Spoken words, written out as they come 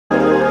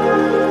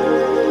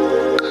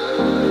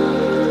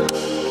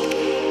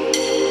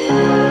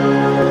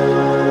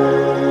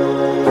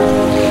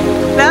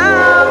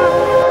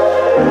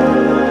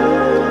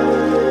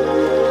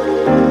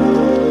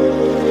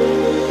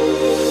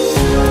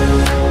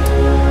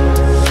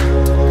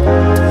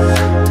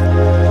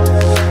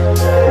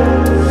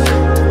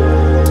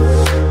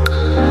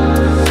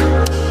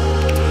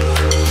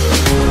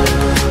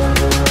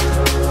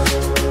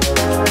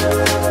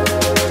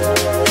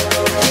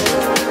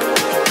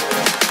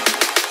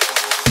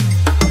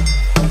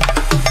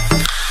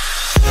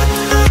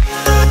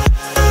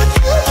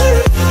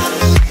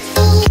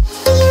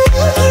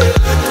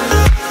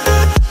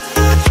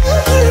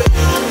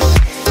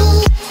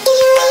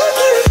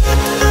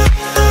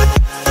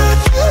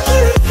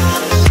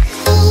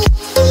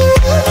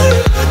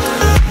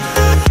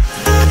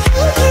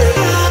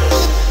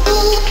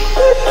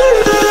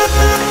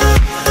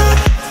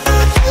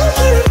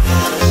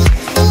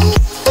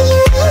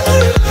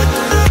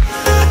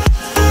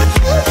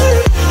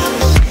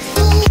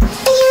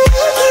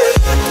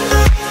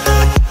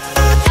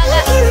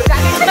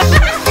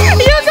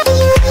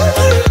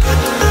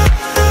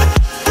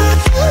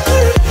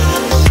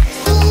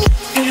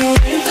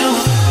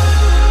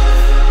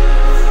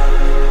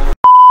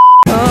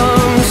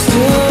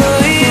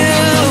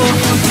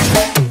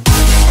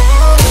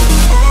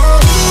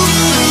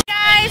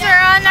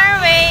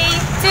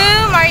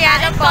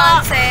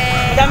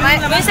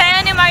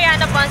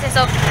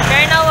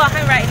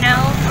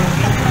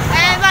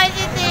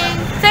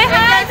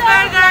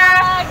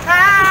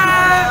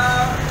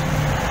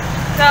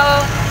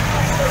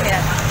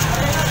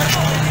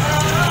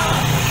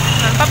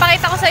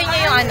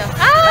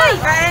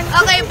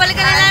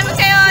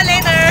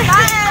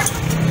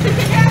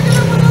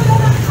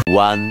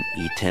One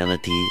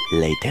eternity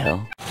later.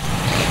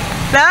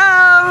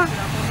 Hello!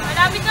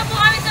 Malapit na po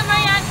kami sa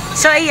Mariano.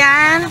 So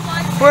ayan,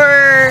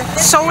 we're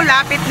so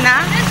lapit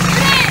na.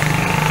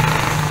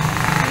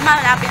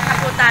 Malapit na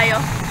po tayo.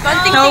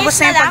 Konting Naubos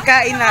days na yung lang.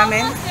 pagkain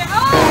namin.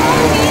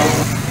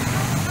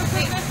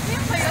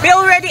 We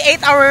already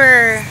ate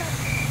our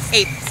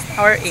 8.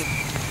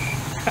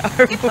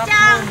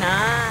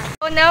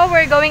 So now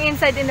we're going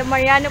inside in the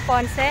Mariano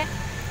Ponce.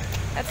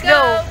 Let's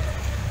go!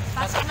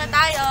 Pasok na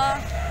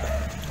tayo!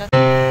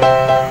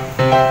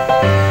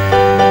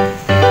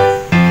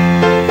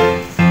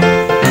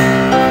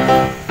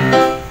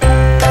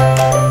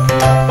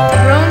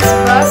 Bronze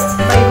bust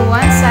by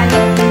Juan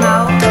Salib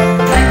Timao,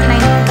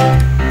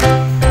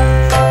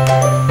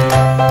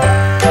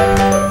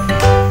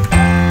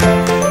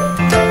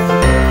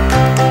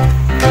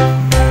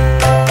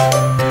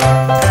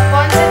 2019.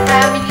 Ponce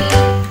Family,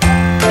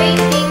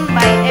 painting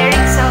by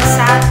Eric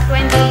Salsat,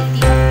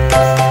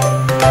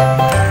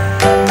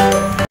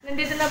 2018.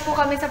 Nandito na po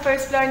kami sa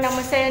first floor ng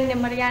Museo ni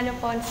Mariano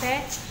Ponce.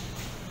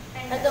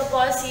 Ito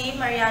po si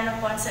Mariano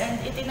Ponce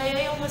and itinayo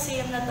yung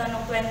museum na to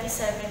noong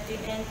 2017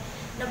 and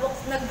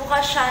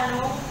nagbukas siya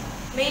noong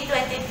May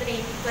 23,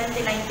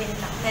 2019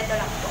 lang. Neto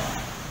lang po.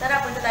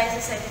 Tara, punta tayo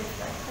sa second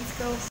floor. Let's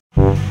go!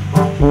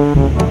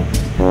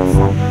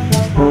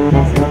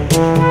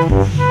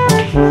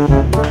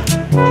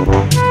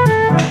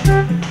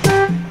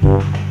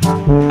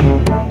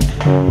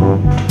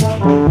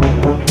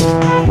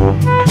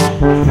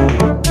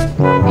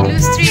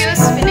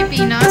 Illustrious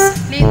Filipinos,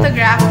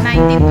 lithograph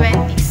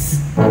 1920s.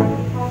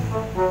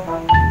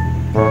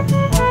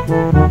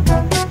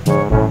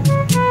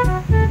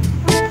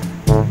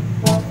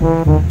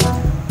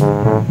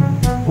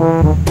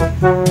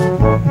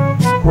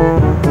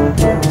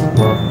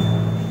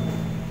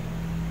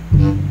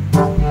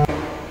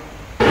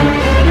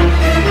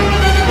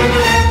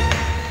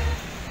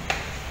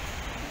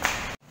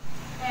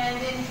 And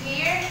in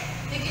here,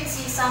 you can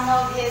see some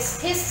of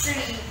his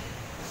history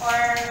or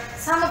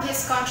some of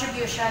his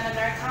contribution in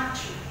our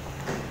country.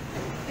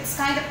 It's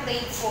kind of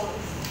playful.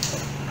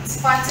 It's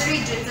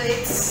sponsored due to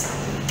this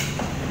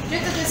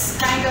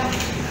kind of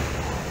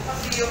what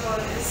do you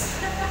call this?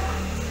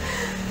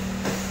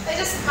 It's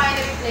just kind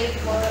of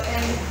playful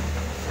and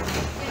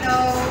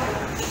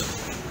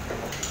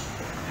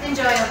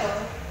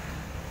enjoyable.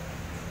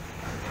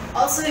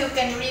 Also, you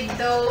can read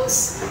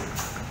those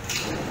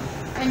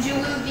and you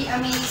will be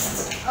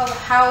amazed of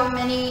how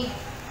many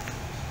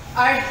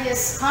are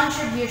his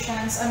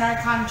contributions on our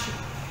country.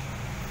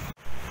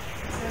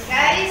 So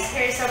guys,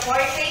 here's a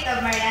portrait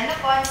of Mariano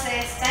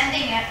Ponce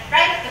standing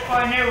right at the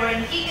corner where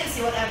he can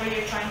see whatever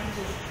you're trying to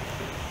do.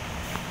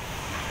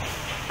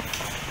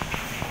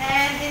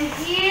 And in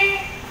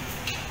here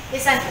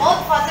is an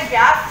old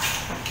photograph.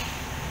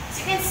 As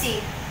you can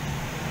see,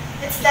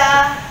 it's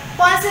the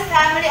Ponce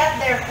family at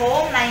their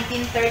home,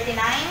 1939.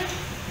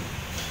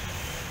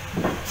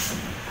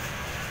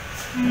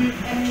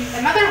 And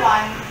another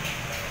one.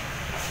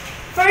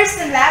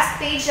 First and last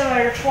page of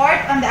a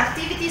report on the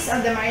activities of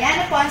the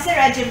Mariano Ponce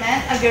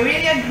Regiment, a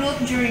guerrilla group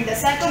during the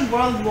Second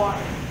World War.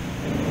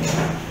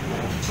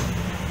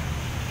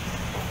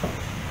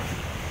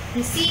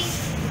 You see,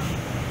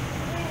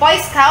 Boy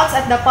Scouts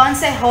at the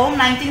Ponce home,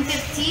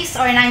 1950s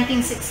or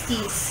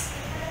 1960s.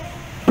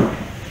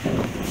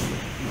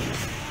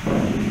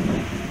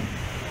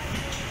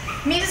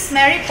 Mrs.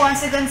 Mary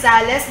Ponce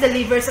Gonzalez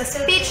delivers a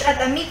speech at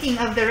a meeting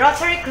of the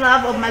Rotary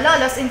Club of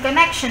Malolos in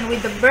connection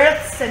with the birth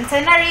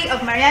centenary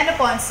of Mariano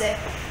Ponce,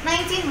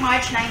 19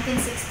 March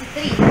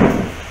 1963.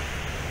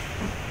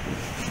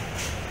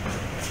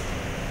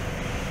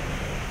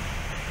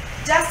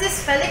 Justice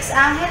Felix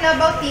Angelo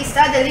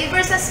Bautista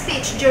delivers a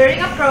speech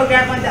during a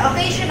program on the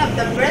occasion of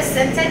the birth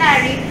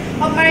centenary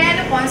of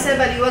Mariano Ponce,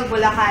 Baliwag,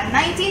 Bulacan,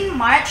 19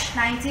 March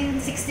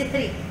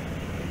 1963.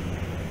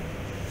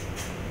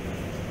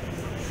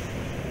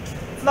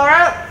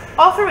 Floral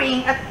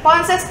offering at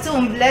Ponce's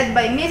tomb led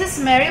by Mrs.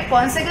 Mary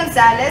Ponce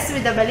Gonzalez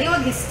with the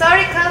Baliwag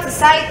Historical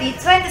Society,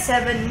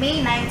 27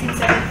 May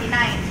 1979.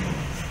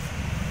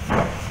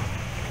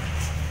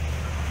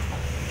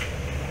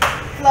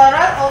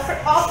 Floral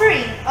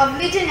offering of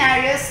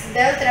Legionarios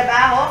del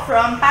Trabajo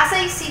from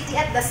Pasay City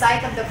at the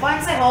site of the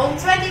Ponce home,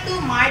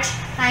 22 March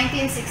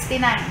 1969.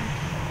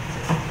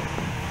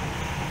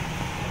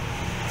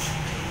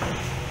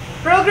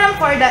 Program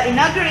for the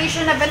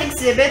inauguration of an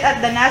exhibit at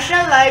the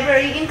National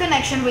Library in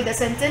connection with the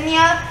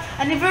centennial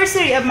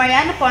anniversary of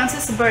Mariano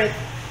Ponce's birth,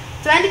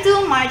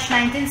 22 March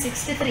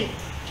 1963.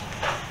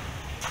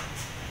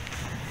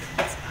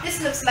 This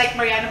looks like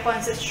Mariano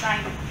Ponce's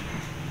shrine.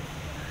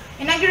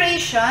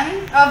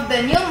 Inauguration of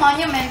the new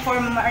monument for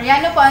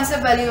Mariano Ponce,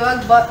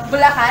 Baliwag,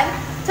 Bulacan,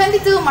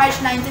 22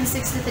 March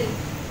 1963.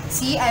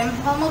 See, I'm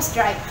almost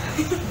right.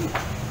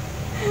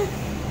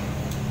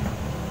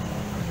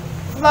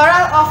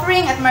 Floral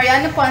offering at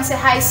Mariano Ponce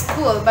High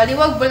School,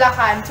 Baliwag,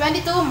 Bulacan,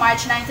 22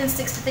 March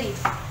 1963.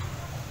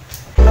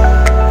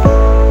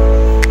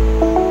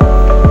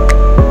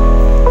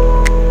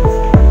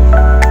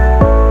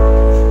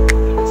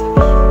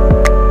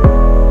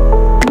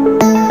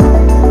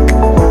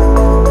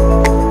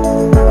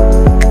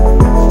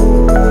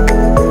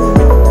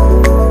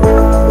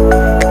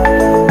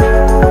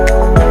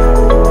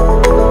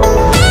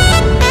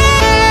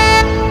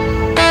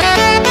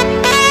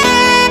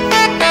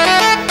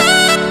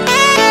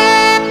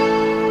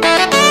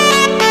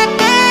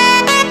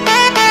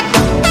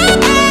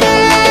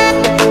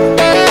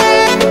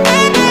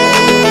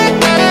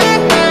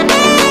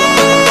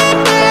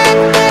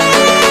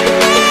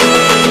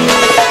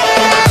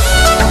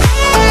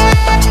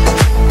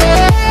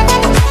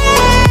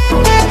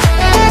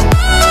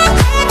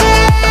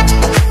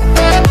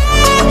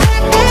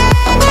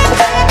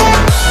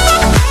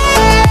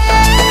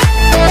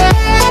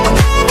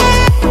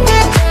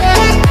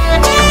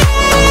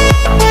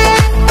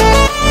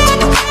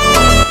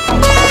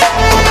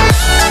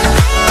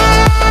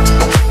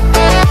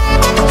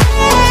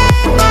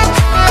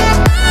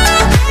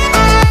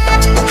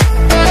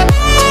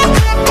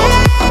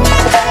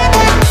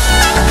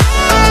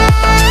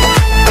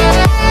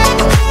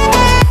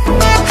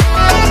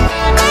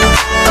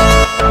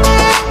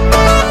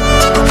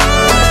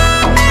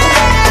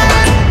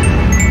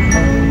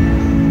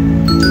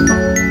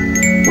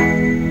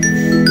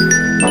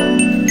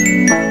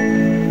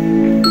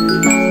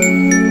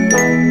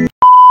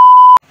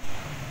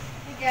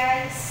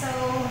 guys, so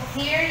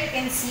here you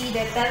can see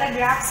the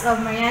telegraphs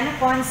of Mariano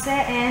Ponce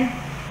and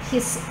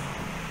his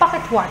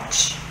pocket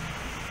watch.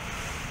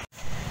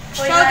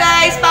 So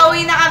guys,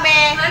 pauwi na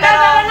kami.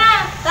 Tara na!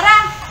 Tara!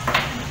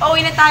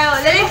 Pauwi na tayo.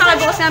 Lalim,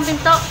 pakibukas ng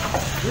pinto.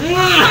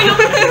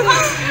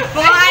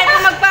 Mga ayaw pa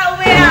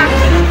magpa-uwi ah.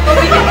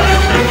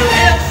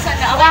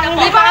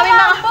 Hindi pa kami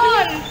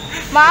makapun.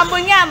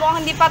 Makapun nga, mukhang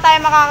hindi pa tayo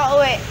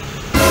makaka-uwi.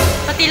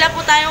 Patila po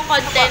tayong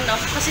content, no?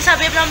 Kasi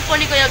sabi naman po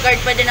ni Kuya Guard,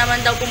 pwede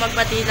naman daw po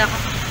magpatila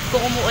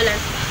kung umuulan.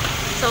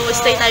 So,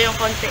 stay tayong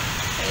konti.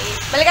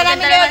 Balikan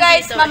namin kayo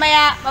guys,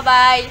 mamaya.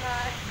 Bye-bye.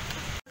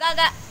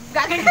 Gaga.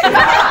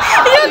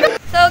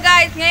 So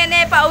guys,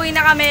 ngayon pauwi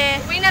na kami.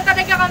 Uwi na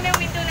talaga kami,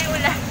 uminto na yung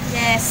ulan.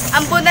 Yes.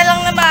 Ampo na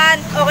lang naman.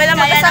 Okay lang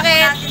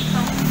magkasakit.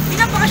 Hindi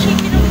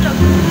napaka-shaky ng vlog.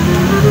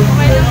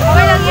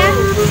 Okay lang yan.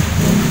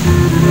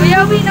 Kuya,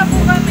 uwi na po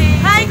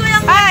kami. Hi, Kuya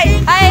Guard!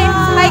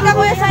 Hi ka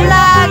kuya sa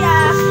vlog.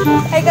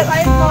 Hi ka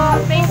po.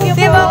 Thank you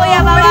po. Di ba kuya,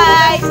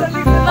 bye-bye.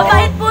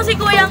 Mabait po si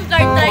Kuya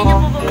Guard. Try niyo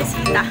po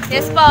bumisita.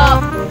 Yes po.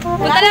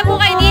 Punta na po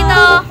kayo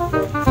dito.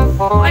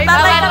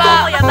 Bye-bye na po,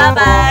 Kuya.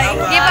 Bye-bye.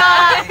 Di ba?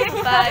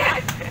 Bye.